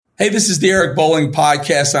Hey, this is the Eric Bolling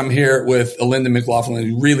Podcast. I'm here with Linda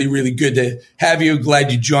McLaughlin. Really, really good to have you.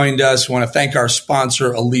 Glad you joined us. I want to thank our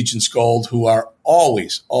sponsor, Allegiance Gold, who are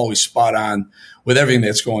always spot on with everything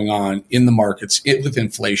that's going on in the markets, with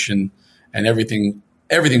inflation and everything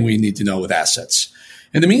we need to know with assets.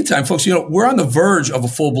 In the meantime, folks, we're on the verge of a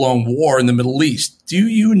full-blown war in the Middle East. Do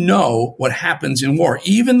you know what happens in war?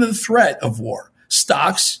 Even the threat of war.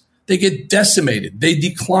 Stocks, they get decimated. They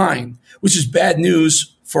decline, which is bad news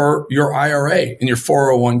for your IRA and your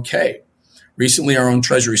 401k. Recently, our own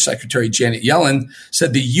Treasury Secretary, Janet Yellen,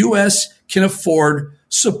 said the U.S. can afford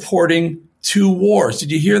supporting 2 wars. Did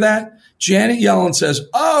you hear that? Janet Yellen says,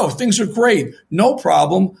 things are great. No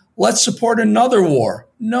problem. Let's support another war.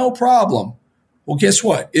 No problem. Well, guess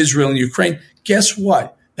what? Israel and Ukraine, guess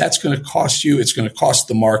what? That's going to cost you. It's going to cost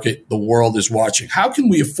the market. The world is watching. How can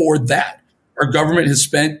we afford that? Our government has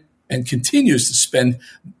spent and continues to spend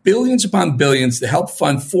billions upon billions to help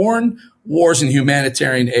fund foreign wars and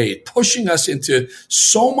humanitarian aid, pushing us into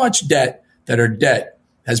so much debt that our debt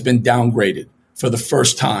has been downgraded for the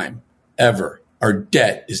first time ever. Our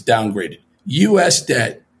debt is downgraded. U.S.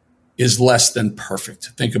 debt is less than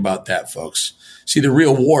perfect. Think about that, folks. See, the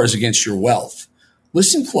real war is against your wealth.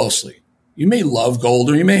 Listen closely. You may love gold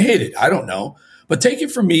or you may hate it. I don't know. But take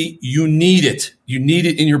it from me, you need it. You need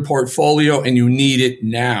it in your portfolio and you need it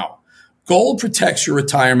now. Gold protects your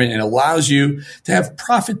retirement and allows you to have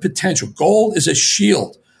profit potential. Gold is a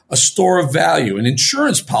shield, a store of value, an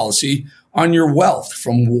insurance policy on your wealth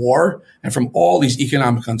from war and from all these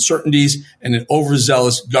economic uncertainties and an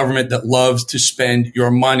overzealous government that loves to spend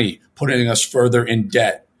your money, putting us further in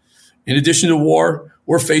debt. In addition to war,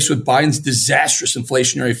 we're faced with Biden's disastrous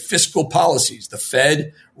inflationary fiscal policies, the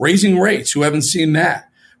Fed raising rates, who haven't seen that,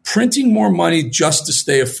 printing more money just to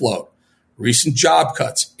stay afloat. Recent job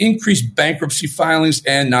cuts, increased bankruptcy filings,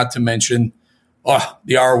 and not to mention,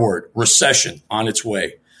 the R word, recession on its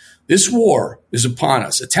way. This war is upon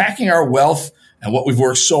us, attacking our wealth and what we've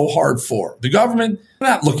worked so hard for. The government, they're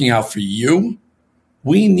not looking out for you.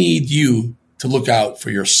 We need you to look out for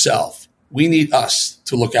yourself. We need us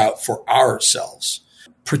to look out for ourselves.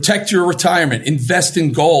 Protect your retirement, invest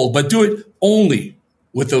in gold, but do it only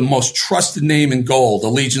with the most trusted name in gold,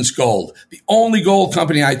 Allegiance Gold, the only gold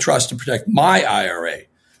company I trust to protect my IRA.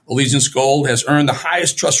 Allegiance Gold has earned the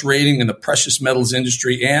highest trust rating in the precious metals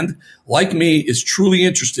industry and, like me, is truly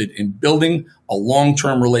interested in building a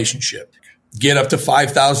long-term relationship. Get up to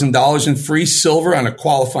 $5,000 in free silver on a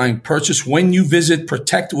qualifying purchase when you visit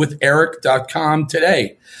protectwitheric.com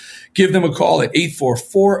today. Give them a call at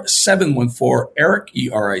 844-714-ERIC,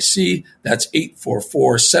 E-R-I-C. That's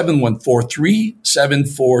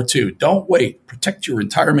 844-714-3742. Don't wait. Protect your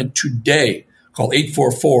retirement today. Call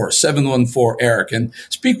 844-714-ERIC and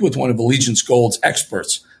speak with one of Allegiance Gold's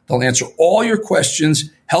experts. They'll answer all your questions,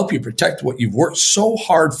 help you protect what you've worked so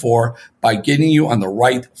hard for by getting you on the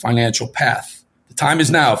right financial path. The time is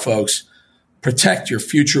now, folks. Protect your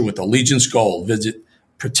future with Allegiance Gold. Visit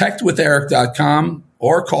protectwitheric.com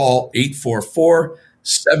or call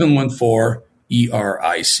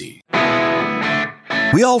 844-714-ERIC.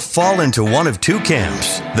 We all fall into one of 2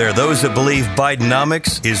 camps. There are those that believe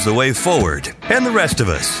Bidenomics is the way forward, and the rest of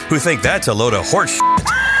us who think that's a load of horse shit.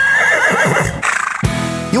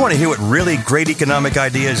 You want to hear what really great economic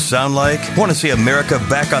ideas sound like? Want to see America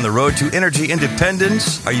back on the road to energy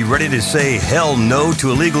independence? Are you ready to say hell no to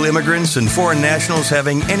illegal immigrants and foreign nationals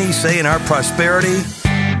having any say in our prosperity?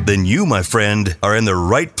 Then you, my friend, are in the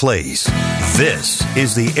right place. This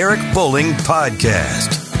is the Eric Bolling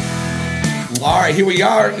Podcast. All right, here we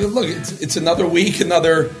are. Look, it's another week,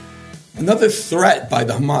 another threat by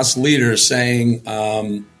the Hamas leaders saying,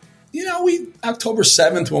 October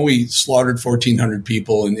 7th, when we slaughtered 1,400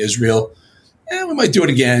 people in Israel, we might do it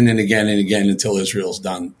again and again and again until Israel's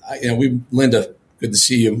done. Linda, good to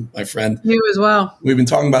see you, my friend. You as well. We've been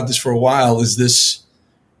talking about this for a while. Is this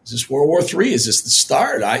World War III? Is this the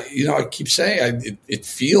start? I keep saying it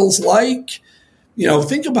feels like,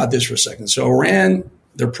 think about this for a second. So Iran,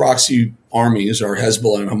 their proxy armies are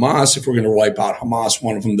Hezbollah and Hamas. If we're going to wipe out Hamas,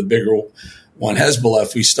 one of them, the bigger one, Hezbollah,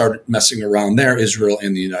 if we start messing around there, Israel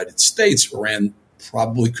and the United States, Iran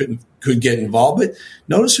probably could get involved. But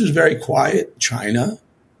notice who's very quiet: China,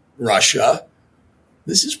 Russia.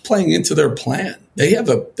 This is playing into their plan.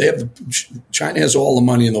 China has all the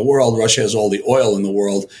money in the world. Russia has all the oil in the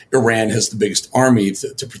world. Iran has the biggest army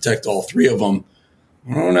to protect all 3 of them.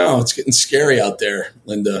 I don't know. It's getting scary out there,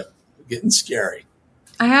 Linda. Getting scary.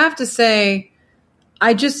 I have to say,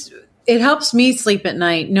 it helps me sleep at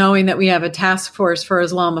night knowing that we have a task force for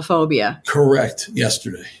Islamophobia. Correct.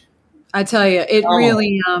 Yesterday. I tell you, it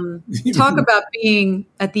really, talk about being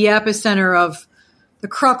at the epicenter of the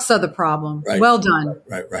crux of the problem. Right. Well done.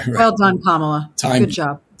 Right. Well done, Pamela. Timing. Good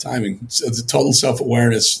job. Timing. So it's a total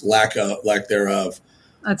self-awareness, lack thereof.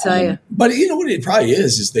 I tell you. But you know what it probably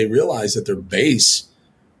is they realize that their base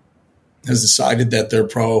has decided that they're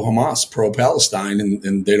pro-Hamas, pro-Palestine,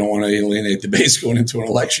 and they don't want to alienate the base going into an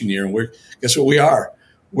election year. And guess what we are?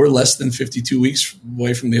 We're less than 52 weeks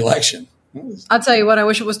away from the election. I'll tell you what, I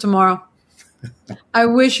wish it was tomorrow. I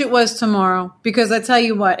wish it was tomorrow, because I tell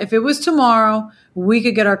you what, if it was tomorrow, we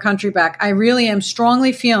could get our country back. I really am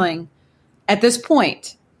strongly feeling at this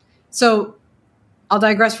point. So I'll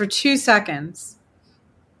digress for 2 seconds.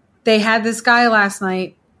 They had this guy last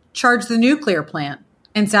night charge the nuclear plant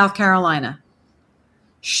in South Carolina,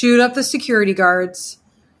 shoot up the security guards,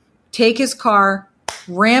 take his car,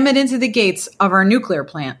 ram it into the gates of our nuclear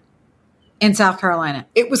plant in South Carolina.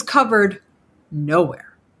 It was covered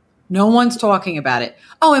nowhere. No one's talking about it.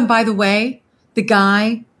 Oh, and by the way, the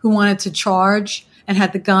guy who wanted to charge and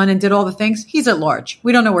had the gun and did all the things, he's at large.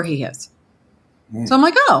 We don't know where he is. So I'm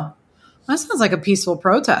like, oh, that sounds like a peaceful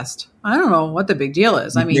protest. I don't know what the big deal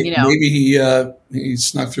is. I mean, maybe he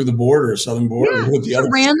snuck through the border, southern border. With the a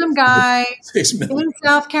random guy in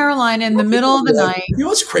South Carolina in the middle of the night. You know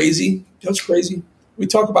what's crazy? We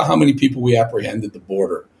talk about how many people we apprehend at the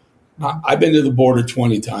border. I've been to the border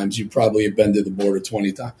 20 times. You probably have been to the border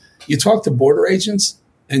 20 times. You talk to border agents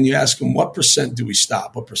and you ask them, what percent do we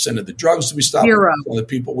stop? What percent of the drugs do we stop? 0. Of the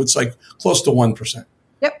people, it's like close to 1%.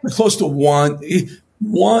 Yep. Close to one.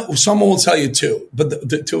 Someone will tell you 2,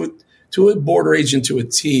 but to a border agent, to a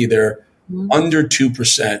T, they're under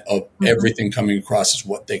 2% of everything coming across is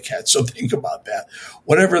what they catch. So think about that.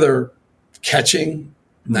 Whatever they're catching,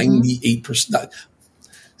 98%,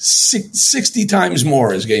 60 times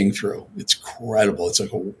more is getting through. It's incredible. It's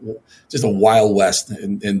like just a Wild West.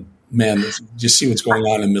 And man, just see what's going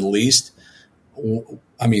on in the Middle East.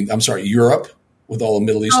 I mean, I'm sorry, Europe. With all the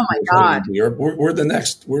Middle East, oh my God, Europe, we're the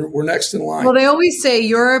next. We're next in line. Well, they always say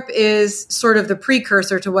Europe is sort of the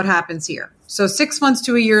precursor to what happens here. So 6 months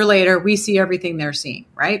to a year later, we see everything they're seeing,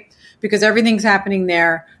 right? Because everything's happening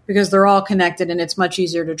there, because they're all connected, and it's much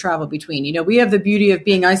easier to travel between. You know, we have the beauty of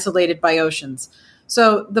being isolated by oceans.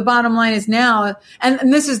 So the bottom line is now,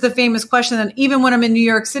 and this is the famous question that even when I'm in New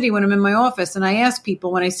York City, when I'm in my office, and I ask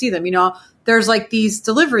people when I see them, you know, there's like these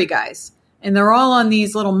delivery guys. And they're all on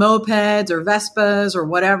these little mopeds or Vespas or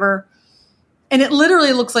whatever. And it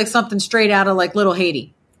literally looks like something straight out of like Little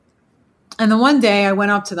Haiti. And then one day I went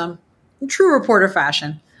up to them in true reporter fashion.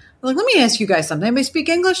 I'm like, let me ask you guys something. Anybody speak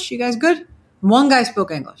English? You guys good? And one guy spoke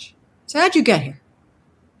English. I said, how'd you get here?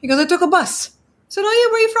 He goes, I took a bus. I said, oh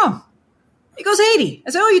yeah, where are you from? He goes, Haiti. I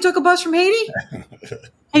said, oh, you took a bus from Haiti?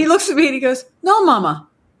 And he looks at me and he goes, no, mama.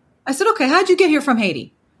 I said, okay, how'd you get here from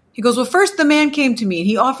Haiti? He goes, well, first the man came to me and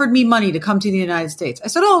he offered me money to come to the United States. I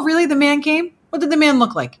said, oh, really? The man came? What did the man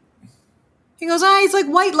look like? He goes, he's like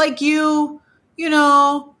white like you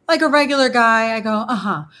know, like a regular guy. I go,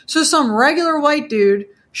 uh-huh. So some regular white dude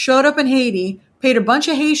showed up in Haiti, paid a bunch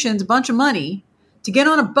of Haitians a bunch of money to get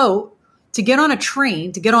on a boat, to get on a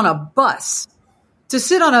train, to get on a bus, to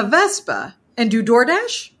sit on a Vespa and do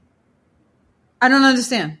DoorDash? I don't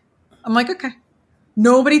understand. I'm like, okay.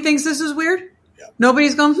 Nobody thinks this is weird?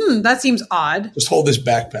 Nobody's going, that seems odd. Just hold this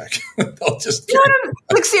backpack. I'll just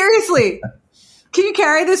like, seriously, can you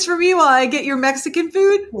carry this for me while I get your Mexican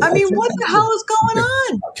food? I mean, what the hell is going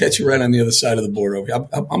on? I'll catch you right on the other side of the border. Over here.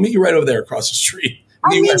 I'll meet you right over there across the street,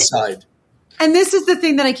 on the west side. And this is the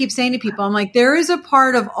thing that I keep saying to people. I'm like, there is a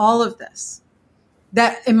part of all of this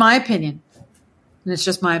that, in my opinion, and it's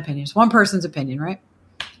just my opinion, it's one person's opinion, right?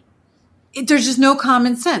 There's just no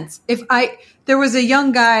common sense. There was a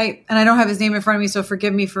young guy, and I don't have his name in front of me, so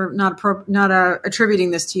forgive me for not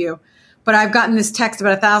attributing this to you, but I've gotten this text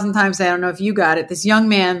about 1,000 times. I don't know if you got it. This young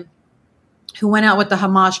man who went out with the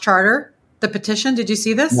Hamas charter, the petition. Did you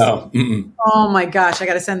see this? No. Mm-mm. Oh my gosh, I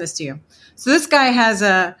got to send this to you. So this guy has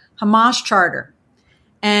a Hamas charter,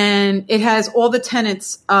 and it has all the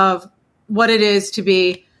tenets of what it is to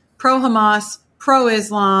be pro-Hamas,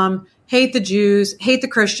 pro-Islam, hate the Jews, hate the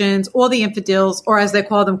Christians, all the infidels, or as they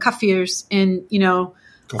call them, kafirs in the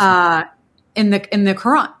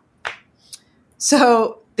Quran.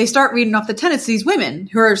 So they start reading off the tenets, these women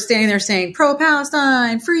who are standing there saying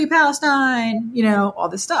pro-Palestine, free Palestine, all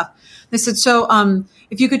this stuff. They said, so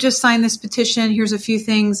if you could just sign this petition, here's a few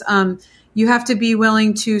things. You have to be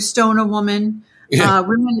willing to stone a woman. Yeah.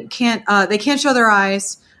 Women can't show their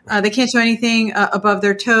eyes. They can't show anything above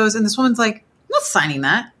their toes. And this woman's like, I'm not signing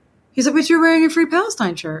that. He's like, but you're wearing a Free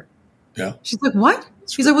Palestine shirt. Yeah. She's like, what?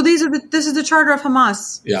 He's like, well, this is the charter of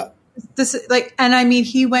Hamas. Yeah. This and I mean,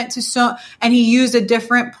 he went to and he used a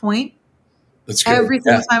different point That's good. Every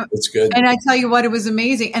single time. That's good. And I tell you what, it was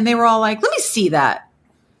amazing. And they were all like, let me see that.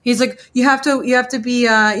 He's like, you have to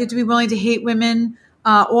be willing to hate women,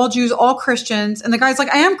 all Jews, all Christians. And the guy's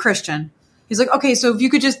like, I am Christian. He's like, okay, so if you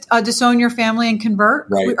could just disown your family and convert,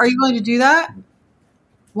 right. Are you willing to do that?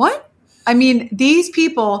 What? I mean, these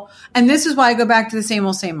people, and this is why I go back to the same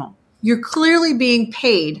old, same old. You're clearly being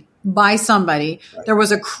paid by somebody. Right. There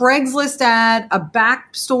was a Craigslist ad, a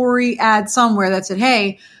backstory ad somewhere that said,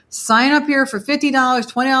 hey, sign up here for $50,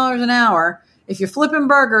 $20 an hour. If you're flipping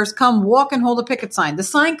burgers, come walk and hold a picket sign. The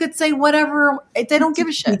sign could say whatever. They don't give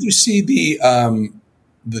a shit. Did you see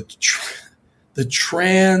the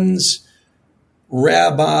trans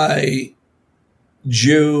rabbi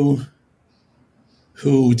Jew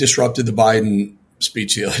who disrupted the Biden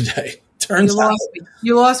speech the other day? Turns out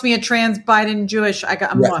you lost me a trans Biden Jewish.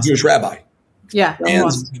 I'm lost. Jewish rabbi. Yeah,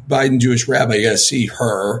 trans Biden Jewish rabbi. You got to see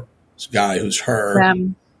her. This guy who's her.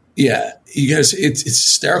 Them. Yeah, you guys. It's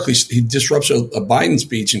hysterically. He disrupts a Biden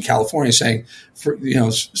speech in California, saying,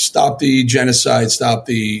 stop the genocide, stop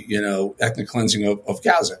the ethnic cleansing of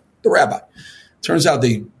Gaza. The rabbi. Turns out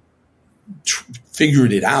they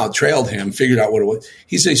figured it out, trailed him, figured out what it was.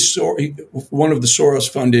 He's one of the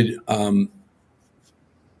Soros-funded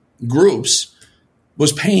groups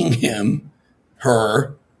was paying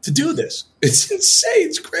her to do this. It's insane.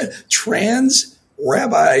 It's crazy. Trans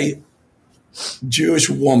rabbi Jewish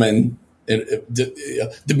woman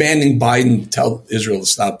demanding Biden tell Israel to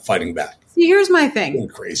stop fighting back. See, here's my thing.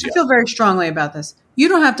 Crazy. I feel very strongly about this. You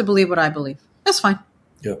don't have to believe what I believe. That's fine.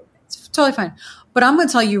 Yeah. It's totally fine. But I'm going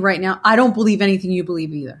to tell you right now, I don't believe anything you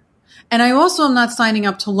believe either. And I also am not signing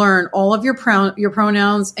up to learn all of your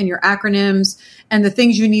pronouns and your acronyms and the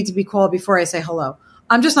things you need to be called before I say hello.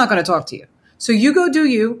 I'm just not going to talk to you. So you go do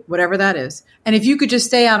you, whatever that is. And if you could just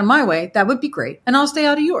stay out of my way, that would be great. And I'll stay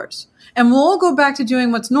out of yours. And we'll all go back to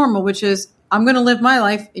doing what's normal, which is I'm going to live my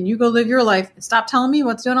life and you go live your life and stop telling me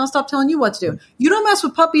what to do and I'll stop telling you what to do. You don't mess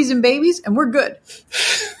with puppies and babies and we're good.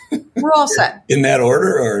 We're all set. In that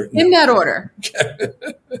order or? In that order.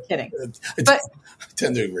 Kidding. But I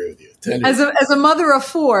tend to agree with you. As a mother of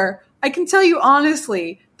 4, I can tell you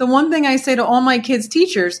honestly, the one thing I say to all my kids'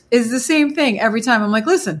 teachers is the same thing every time. I'm like,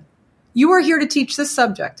 listen, you are here to teach this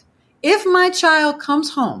subject. If my child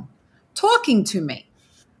comes home talking to me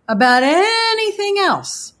about anything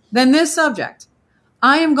else than this subject,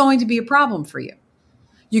 I am going to be a problem for you.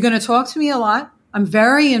 You're going to talk to me a lot. I'm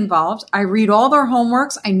very involved. I read all their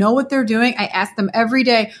homeworks. I know what they're doing. I ask them every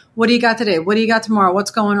day, what do you got today? What do you got tomorrow?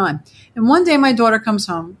 What's going on? And one day my daughter comes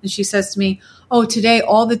home and she says to me, oh, today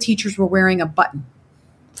all the teachers were wearing a button.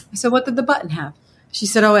 I said, what did the button have? She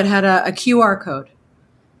said, oh, it had a QR code.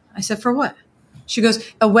 I said, for what? She goes,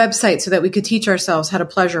 a website so that we could teach ourselves how to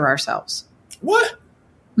pleasure ourselves. What?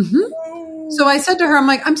 Mm-hmm. So I said to her, I'm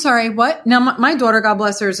like, I'm sorry, what? Now, my daughter, God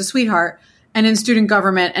bless her, is a sweetheart and in student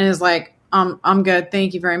government and is like, I'm good.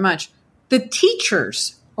 Thank you very much. The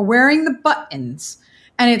teachers are wearing the buttons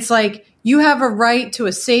and it's like, you have a right to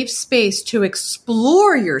a safe space to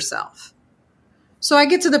explore yourself. So I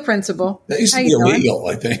get to the principal. That used to be illegal,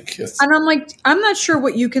 I think. And I'm like, I'm not sure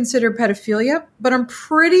what you consider pedophilia, but I'm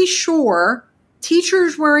pretty sure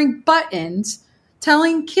teachers wearing buttons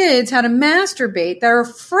telling kids how to masturbate that are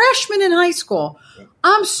freshmen in high school.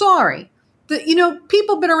 I'm sorry.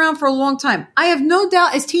 People have been around for a long time. I have no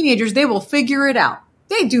doubt as teenagers, they will figure it out.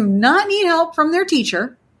 They do not need help from their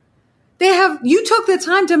teacher. You took the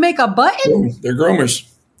time to make a button? They're groomers.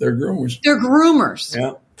 They're groomers.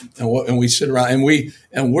 Yeah. And we sit around and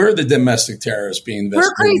we're the domestic terrorists being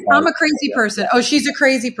investigated. We're crazy. I'm a crazy person. Oh, she's a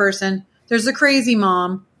crazy person. There's a crazy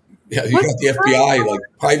mom. Yeah, you got the FBI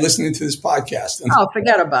probably listening to this podcast. Oh,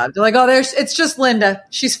 forget about it. They're like, it's just Linda.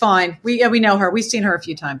 She's fine. We know her. We've seen her a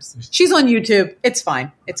few times. She's on YouTube. It's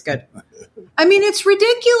fine. It's good. I mean, it's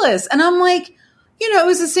ridiculous. And I'm like, it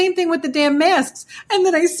was the same thing with the damn masks. And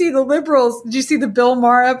then I see the liberals. Did you see the Bill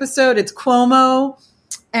Maher episode? It's Cuomo.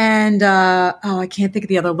 And, I can't think of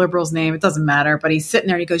the other liberal's name. It doesn't matter. But he's sitting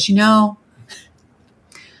there and he goes,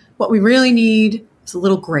 what we really need is a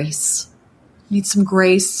little grace. We need some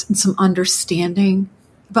grace and some understanding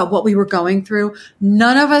about what we were going through.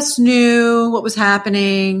 None of us knew what was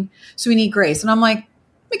happening. So we need grace. And I'm like,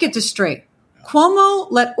 let me get this straight. Cuomo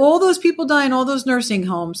let all those people die in all those nursing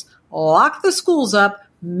homes, lock the schools up,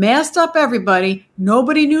 masked up everybody.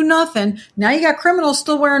 Nobody knew nothing. Now you got criminals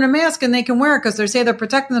still wearing a mask and they can wear it because they say they're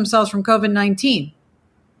protecting themselves from COVID-19.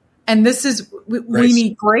 And this is, we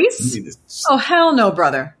need grace? Oh, hell no,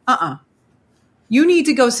 brother. You need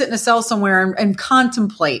to go sit in a cell somewhere and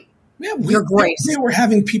contemplate your grace. They were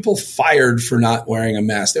having people fired for not wearing a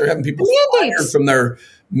mask. They were having people fired from their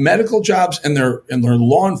medical jobs and their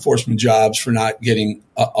law enforcement jobs for not getting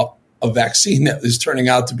a vaccine that is turning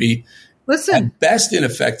out to be at best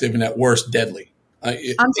ineffective and at worst deadly.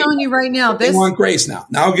 I'm telling you right now, they want grace now.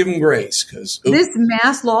 Now I'll give them grace because this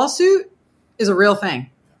mass lawsuit is a real thing.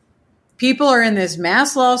 People are in this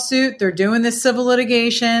mass lawsuit. They're doing this civil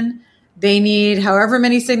litigation. They need however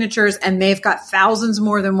many signatures, and they've got thousands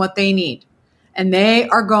more than what they need. And they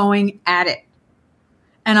are going at it.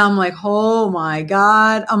 And I'm like, oh my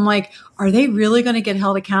God. I'm like, are they really going to get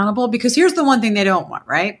held accountable? Because here's the one thing they don't want,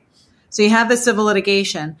 right? So you have the civil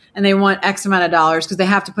litigation and they want X amount of dollars because they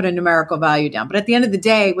have to put a numerical value down. But at the end of the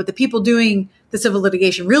day, what the people doing the civil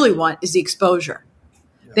litigation really want is the exposure.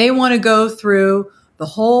 Yeah. They want to go through the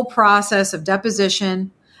whole process of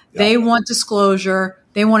deposition. Yep. They want disclosure.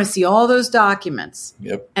 They want to see all those documents.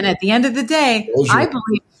 Yep. And at the end of the day, I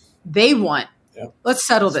believe they want, let's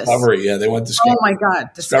settle this. Discovery. Yeah, they want discovery. Oh my God.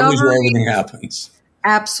 Discovery is where everything happens.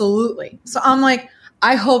 Absolutely. So I'm like,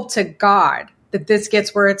 I hope to God that this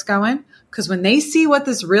gets where it's going. Because when they see what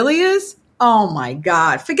this really is, oh my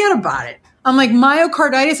God, forget about it. I'm like,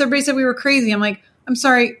 myocarditis, everybody said we were crazy. I'm like, I'm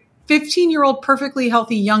sorry, 15-year-old perfectly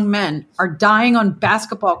healthy young men are dying on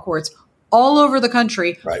basketball courts all over the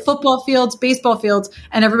country, football fields, baseball fields,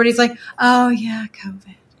 and everybody's like, oh yeah,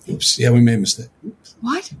 COVID. Oops, yeah, we made a mistake. Oops.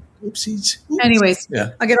 What? Oopsies. Anyways,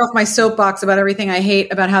 I'll get off my soapbox about everything I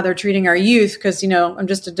hate about how they're treating our youth because, I'm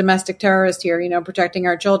just a domestic terrorist here, protecting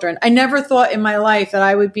our children. I never thought in my life that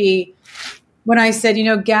I would be, when I said,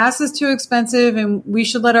 gas is too expensive and we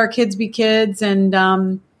should let our kids be kids. And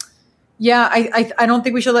I don't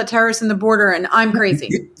think we should let terrorists in the border. And I'm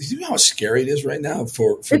crazy. You know how scary it is right now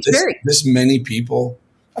for this many people?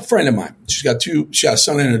 A friend of mine, she got a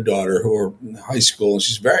son and a daughter who are in high school, and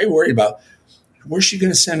she's very worried about where's she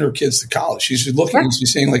going to send her kids to college. She's looking and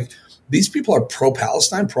she's saying, like, these people are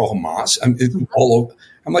pro-Palestine, pro-Hamas. All over.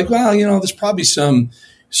 I'm like, well, there's probably some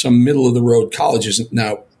middle-of-the-road colleges.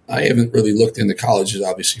 Now, I haven't really looked into colleges,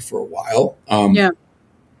 obviously, for a while. I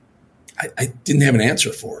didn't have an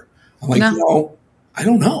answer for her. I'm like, I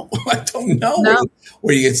don't know. I don't know. No.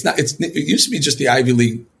 It used to be just the Ivy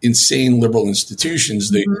League, insane liberal institutions,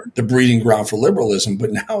 the breeding ground for liberalism.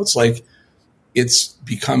 But now it's like it's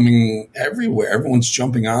becoming everywhere. Everyone's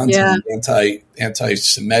jumping on to the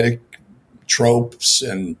anti-Semitic tropes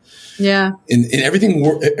and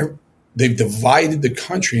everything. They've divided the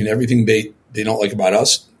country, and everything they don't like about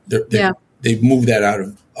us. They've moved that out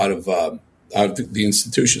of the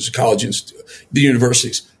institutions, the college the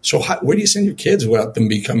universities. So where do you send your kids without them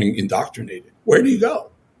becoming indoctrinated? Where do you go?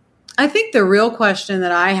 I think the real question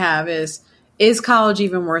that I have is college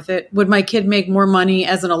even worth it? Would my kid make more money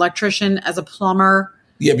as an electrician, as a plumber?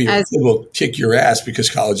 Yeah, but your kid will kick your ass because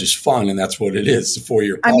college is fun, and that's what it is, the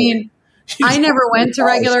 4-year college. I mean, I never went to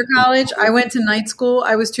regular college. I went to night school.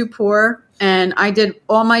 I was too poor, and I did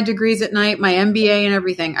all my degrees at night, my MBA and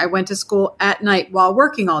everything. I went to school at night while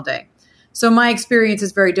working all day. So my experience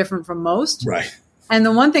is very different from most. Right. And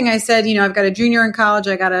the one thing I said, I've got a junior in college.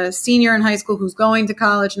 I got a senior in high school who's going to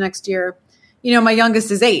college next year. My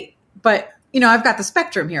youngest is 8. But, I've got the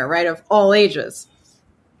spectrum here, right, of all ages.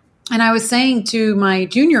 And I was saying to my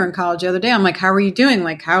junior in college the other day, I'm like, how are you doing?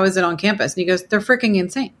 Like, how is it on campus? And he goes, they're freaking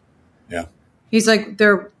insane. Yeah. He's like,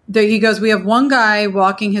 he goes, we have one guy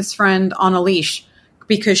walking his friend on a leash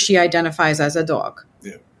because she identifies as a dog.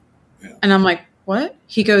 Yeah. And I'm like, what?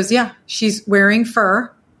 He goes, yeah, she's wearing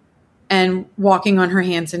fur and walking on her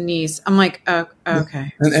hands and knees. I'm like, oh,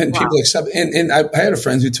 okay. And people accept it. And I had a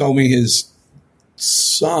friend who told me his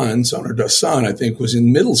son, I think, was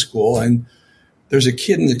in middle school, and there's a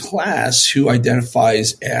kid in the class who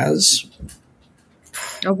identifies as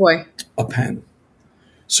oh boy, a pen.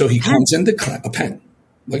 So he comes into class, a pen,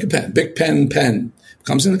 like a pen, big pen,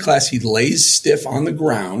 comes into class. He lays stiff on the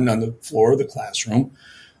ground, on the floor of the classroom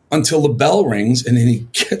until the bell rings, and then he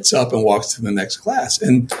gets up and walks to the next class.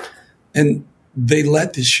 And they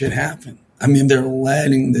let this shit happen. I mean, they're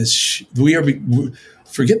letting this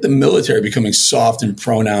forget the military becoming soft and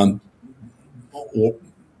pronoun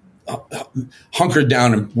hunkered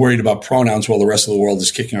down and worried about pronouns while the rest of the world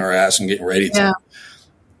is kicking our ass and getting ready to. Yeah.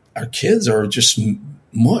 Our kids are just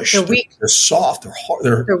mush. They're weak. They're soft. They're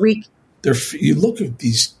hard. They're weak. You look at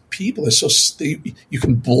these people. They're so you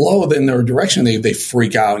can blow in their direction. They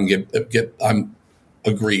freak out and get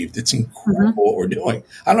aggrieved. It's incredible what we're doing.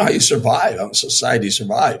 I don't know how you survive. How society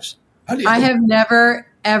survives. I have never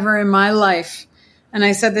ever in my life, and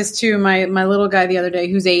I said this to my little guy the other day,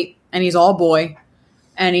 who's 8, and he's all boy,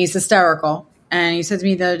 and he's hysterical. And he said to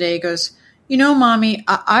me the other day, he goes, Mommy,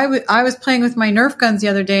 I was playing with my Nerf guns the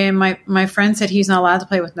other day, and my friend said he's not allowed to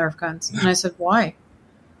play with Nerf guns. And I said, why?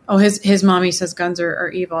 Oh, his mommy says guns are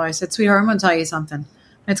evil. I said, sweetheart, I'm going to tell you something.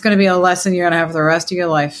 It's going to be a lesson you're going to have for the rest of your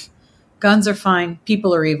life. Guns are fine.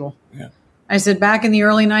 People are evil. Yeah. I said, back in the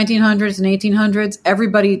early 1900s and 1800s,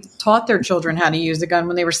 everybody taught their children how to use a gun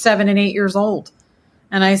when they were 7 and 8 years old.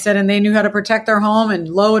 And I said, and they knew how to protect their home and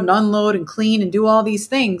load and unload and clean and do all these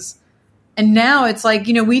things. And now it's like,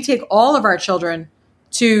 we take all of our children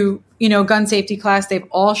to, gun safety class. They've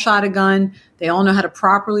all shot a gun. They all know how to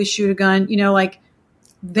properly shoot a gun.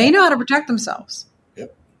 They know how to protect themselves.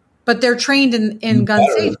 Yep. But they're trained in gun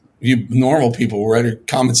safety. You normal people,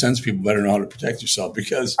 common sense people better know how to protect yourself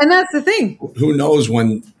and that's the thing. Who knows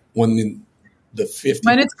when the 50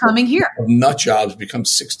 when it's coming here of nut jobs become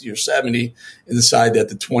 60 or 70 and decide that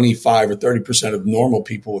the 25 or 30% of normal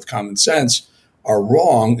people with common sense are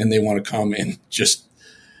wrong and they want to come and just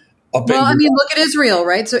look at Israel,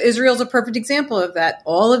 right? So Israel's a perfect example of that.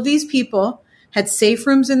 All of these people had safe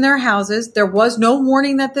rooms in their houses. There was no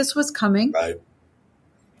warning that this was coming. Right.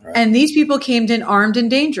 And these people came in armed and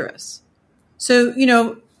dangerous. So,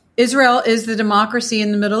 Israel is the democracy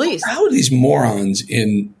in the Middle East. How are these morons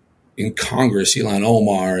in Congress, Ilhan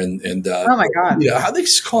Omar and oh my God, how are they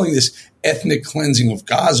calling this ethnic cleansing of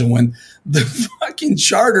Gaza when the fucking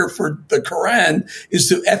charter for the Quran is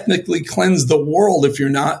to ethnically cleanse the world if you're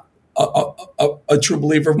not a true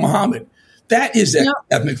believer of Muhammad? That is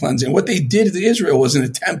ethnic cleansing. What they did to Israel was an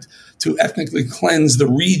attempt to ethnically cleanse the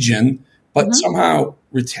region, but somehow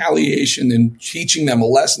retaliation and teaching them a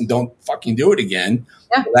lesson, don't fucking do it again.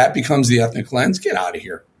 Yeah. That becomes the ethnic cleanse. Get out of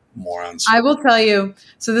here, morons. I will tell you.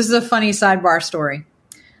 So this is a funny sidebar story.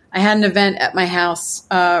 I had an event at my house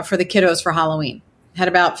for the kiddos for Halloween. Had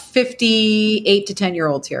about 58 to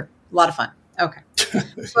 10-year-olds here. A lot of fun. Okay.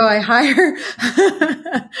 So I hire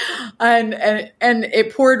and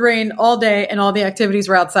it poured rain all day and all the activities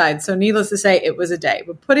were outside. So needless to say, it was a day.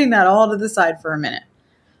 But putting that all to the side for a minute,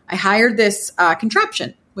 I hired this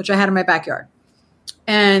contraption, which I had in my backyard.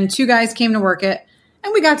 And 2 guys came to work it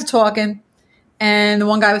and we got to talking. And the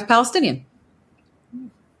one guy was Palestinian.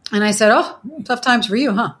 And I said, oh, tough times for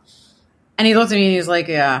you, huh? And he looked at me and he was like,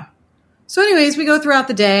 yeah. So anyways, we go throughout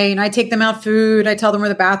the day and I take them out food. I tell them where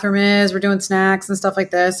the bathroom is. We're doing snacks and stuff like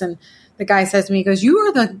this. And the guy says to me, he goes, you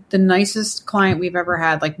are the nicest client we've ever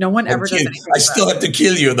had. Like no one ever does anything. I still have to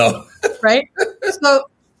kill you though. Right? So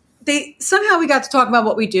somehow we got to talk about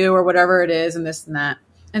what we do or whatever it is and this and that.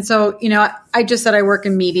 And so, I just said I work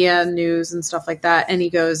in media and news and stuff like that. And he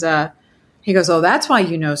goes, oh, that's why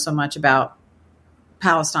you know so much about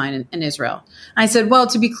Palestine and Israel. I said, well,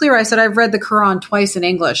 to be clear, I said, I've read the Quran twice in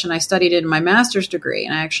English and I studied it in my master's degree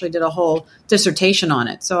and I actually did a whole dissertation on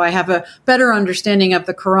it. So I have a better understanding of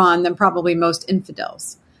the Quran than probably most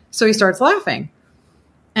infidels. So he starts laughing.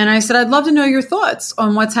 And I said, I'd love to know your thoughts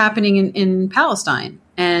on what's happening in Palestine.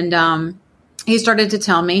 And he started to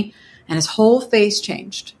tell me and his whole face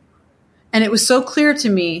changed. And it was so clear to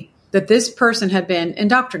me that this person had been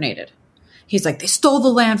indoctrinated. He's like, they stole the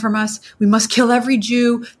land from us. We must kill every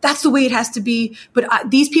Jew. That's the way it has to be. But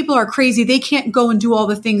these people are crazy. They can't go and do all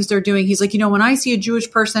the things they're doing. He's like, when I see a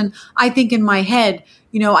Jewish person, I think in my head,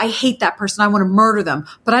 I hate that person. I want to murder them.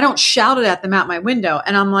 But I don't shout it at them out my window.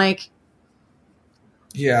 And I'm like,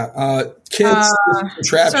 yeah, kids, this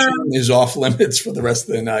contraption is off limits for the rest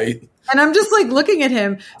of the night. And I'm just like looking at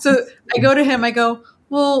him. So I go to him. I go,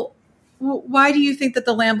 well, why do you think that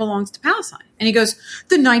the land belongs to Palestine? And he goes,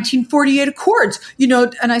 the 1948 Accords,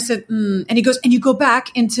 and I said, and he goes, and you go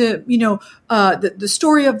back into, the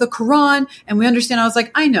story of the Quran and we understand. I was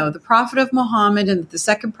like, I know the prophet of Muhammad and the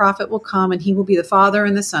second prophet will come and he will be the father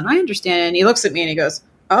and the son. I understand. And he looks at me and he goes,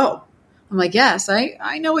 oh, I'm like, yes,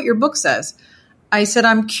 I know what your book says. I said,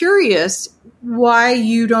 I'm curious why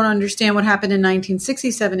you don't understand what happened in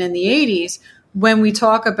 1967 in the 80s when we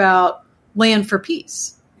talk about land for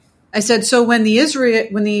peace. I said, so when the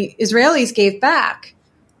Israelis gave back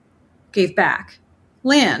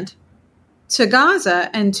land to Gaza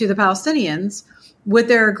and to the Palestinians with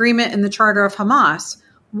their agreement in the charter of Hamas,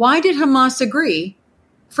 why did Hamas agree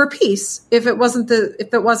for peace if it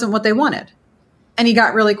wasn't what they wanted? And he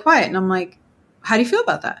got really quiet. And I'm like, how do you feel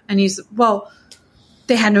about that? And he's, well,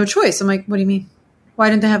 they had no choice. I'm like, what do you mean? Why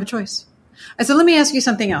didn't they have a choice? I said, let me ask you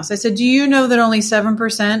something else. I said, do you know that only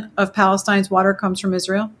 7% of Palestine's water comes from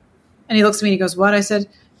Israel? And he looks at me and he goes, what? I said,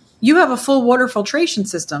 you have a full water filtration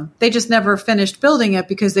system. They just never finished building it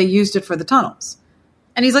because they used it for the tunnels.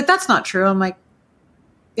 And he's like, that's not true. I'm like,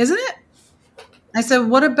 isn't it? I said,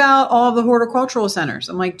 what about all of the horticultural centers?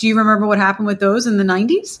 I'm like, do you remember what happened with those in the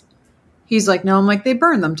 90s? He's like, no. I'm like, they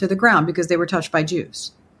burned them to the ground because they were touched by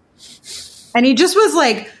Jews. And he just was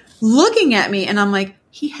like looking at me and I'm like,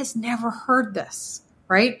 he has never heard this,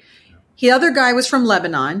 right? The other guy was from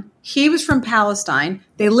Lebanon. He was from Palestine.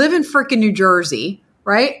 They live in frickin' New Jersey,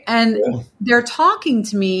 right? And they're talking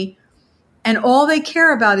to me, and all they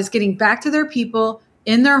care about is getting back to their people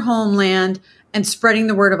in their homeland and spreading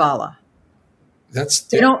the word of Allah.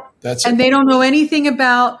 They don't know anything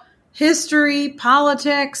about history,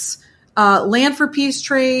 politics, land for peace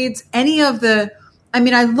trades, any of the. I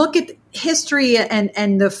mean, I look at history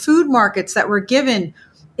and the food markets that were given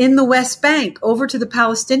in the West Bank over to the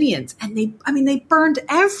Palestinians, and they burned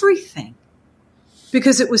everything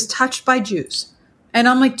because it was touched by Jews. And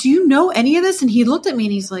I'm like, do you know any of this? And he looked at me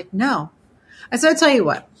and he's like, no. I said, I'll tell you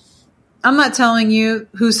what. I'm not telling you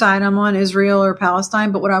whose side I'm on, Israel or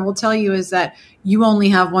Palestine, but what I will tell you is that you only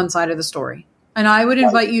have one side of the story. And I would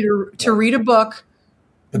invite you to read a book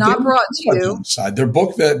not brought to you. Their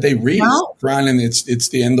book that they read, and it's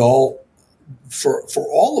the end all for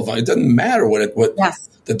all of them. It doesn't matter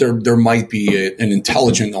that there might be an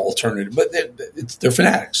intelligent alternative, but they're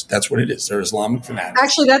fanatics. That's what it is. They're Islamic fanatics.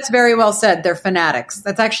 Actually, that's very well said. They're fanatics.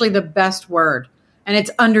 That's actually the best word. And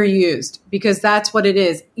it's underused because that's what it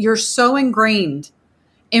is. You're so ingrained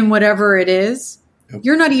in whatever it is,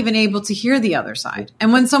 you're not even able to hear the other side.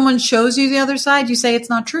 And when someone shows you the other side, you say it's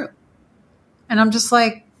not true. And I'm just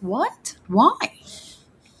like, what? Why?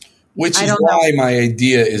 Which is why my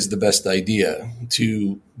idea is the best idea,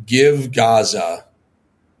 to give Gaza,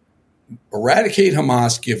 eradicate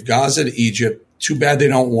Hamas, give Gaza to Egypt. Too bad they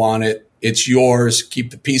don't want it. It's yours.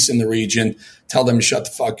 Keep the peace in the region. Tell them to shut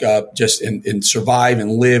the fuck up, just and survive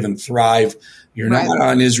and live and thrive. You're not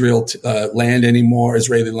on Israel land anymore,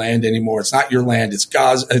 Israeli land anymore. It's not your land. It's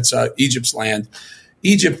Gaza. It's Egypt's land.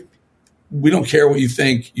 Egypt, we don't care what you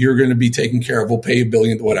think. You're going to be taken care of. We'll pay you $1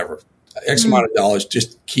 billion, whatever, X amount of dollars.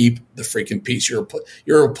 Just keep the freaking peace.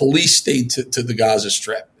 You're a police state to the Gaza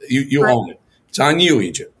Strip. You own it. It's on you,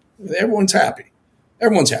 Egypt. Everyone's happy.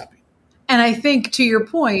 Everyone's happy. And I think to your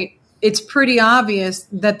point, it's pretty obvious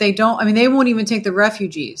that they don't. I mean, they won't even take the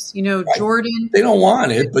refugees. Jordan. They don't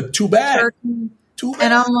want it, but too bad. Turkey. Too bad.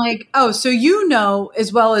 And I'm like, so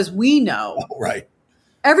as well as we know. Oh, right.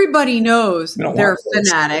 Everybody knows they're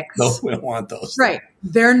fanatics. No, we don't want those. Right.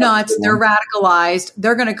 They're nuts. They're radicalized.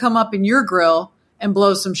 They're going to come up in your grill and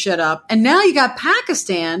blow some shit up. And now you got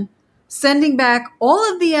Pakistan sending back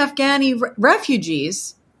all of the Afghani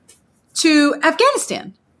refugees to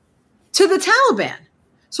Afghanistan, to the Taliban.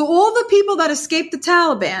 So all the people that escaped the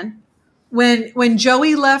Taliban, when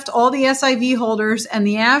Joey left all the SIV holders and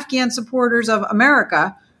the Afghan supporters of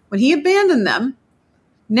America, when he abandoned them,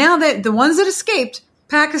 now that the ones that escaped,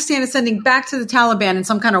 Pakistan is sending back to the Taliban in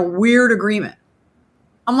some kind of weird agreement.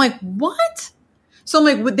 I'm like, what? So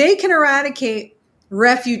I'm like, they can eradicate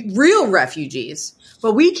real refugees,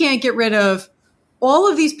 but we can't get rid of all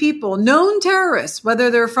of these people, known terrorists, whether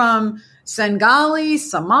they're from Sengali,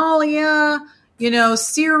 Somalia,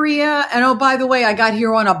 Syria. And oh, by the way, I got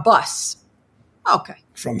here on a bus. Okay.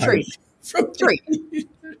 From three.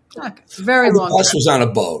 Okay. Very long. The bus was on a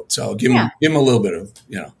boat. So give him a little bit of,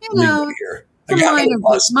 leeway here. I got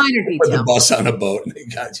minor detail. Put the bus on a boat and they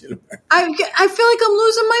got you. I feel like I'm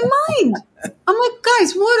losing my mind. I'm like,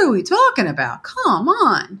 guys, what are we talking about? Come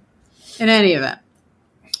on. In any event.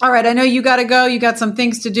 All right. I know you got to go. You got some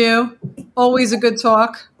things to do. Always a good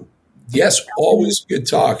talk. Yes, always good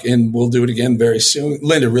talk, and we'll do it again very soon.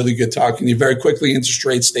 Linda, really good talking to you. Very quickly, interest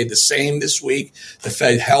rates stayed the same this week. The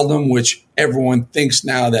Fed held them, which everyone thinks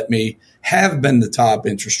now that may have been the top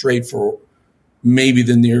interest rate for maybe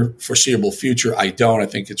the near foreseeable future. I don't. I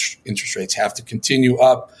think interest rates have to continue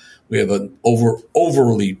up. We have an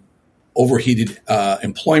overly overheated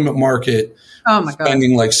employment market. Oh my God!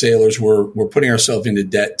 Spending like sailors. We're putting ourselves into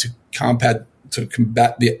debt to combat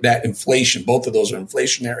that inflation. Both of those are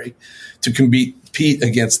inflationary. To compete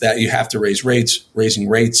against that, you have to raise rates. Raising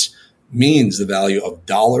rates means the value of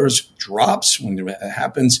dollars drops. When that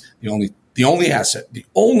happens, the only asset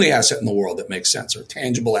in the world that makes sense are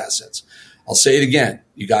tangible assets. I'll say it again.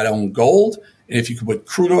 You got to own gold. And if you could put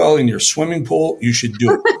crude oil in your swimming pool, you should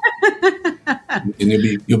do it. And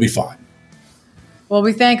you'll be fine. Well,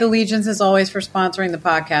 we thank Allegiance as always for sponsoring the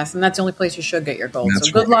podcast. And that's the only place you should get your gold.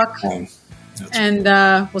 So good luck. And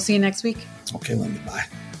we'll see you next week. Okay, Linda. Bye.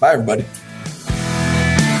 Bye, everybody.